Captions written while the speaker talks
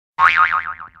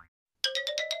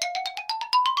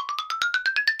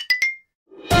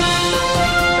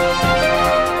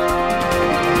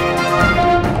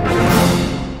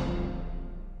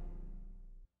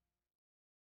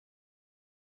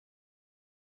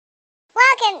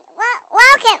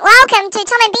Welcome to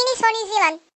Tom and Beanie's for New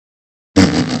Zealand.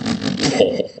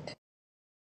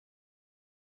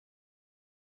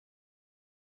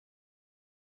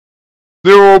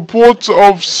 There are reports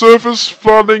of surface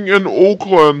flooding in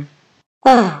Auckland. For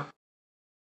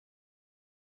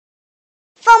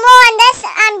more on this,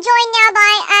 I'm joined now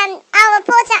by our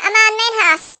reporter Aman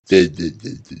Manhouse.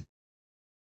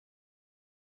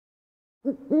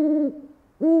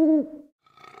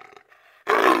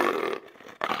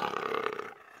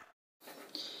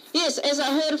 Yes, as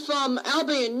I heard from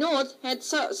Albion North had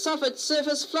suffered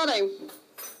surface flooding.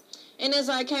 And as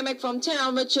I came back from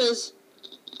town, which is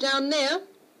down there,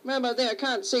 right about there, I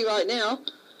can't see right now,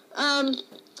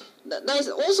 they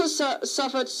also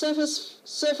suffered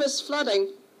surface flooding.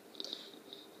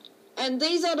 And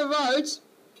these are the roads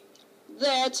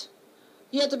that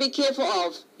you have to be careful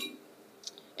of.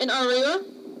 In Orewa,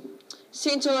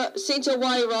 Centre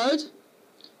Way Road,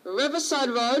 Riverside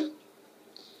Road,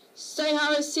 State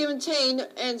Highway 17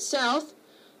 and South,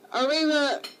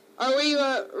 Orewa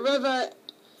River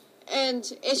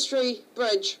and Estuary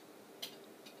Bridge.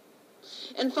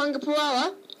 In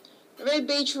Whangapuawa, Red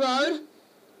Beach Road,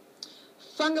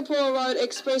 Whangapuawa Road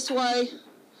Expressway,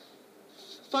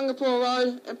 Whangapuawa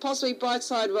Road, and possibly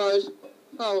Brightside Road.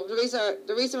 Oh,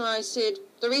 the reason why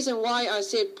I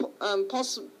said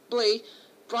possibly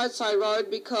Brightside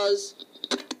Road because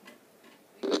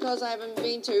I haven't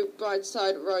been to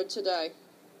Brightside Road today.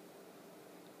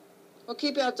 I'll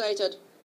keep you updated.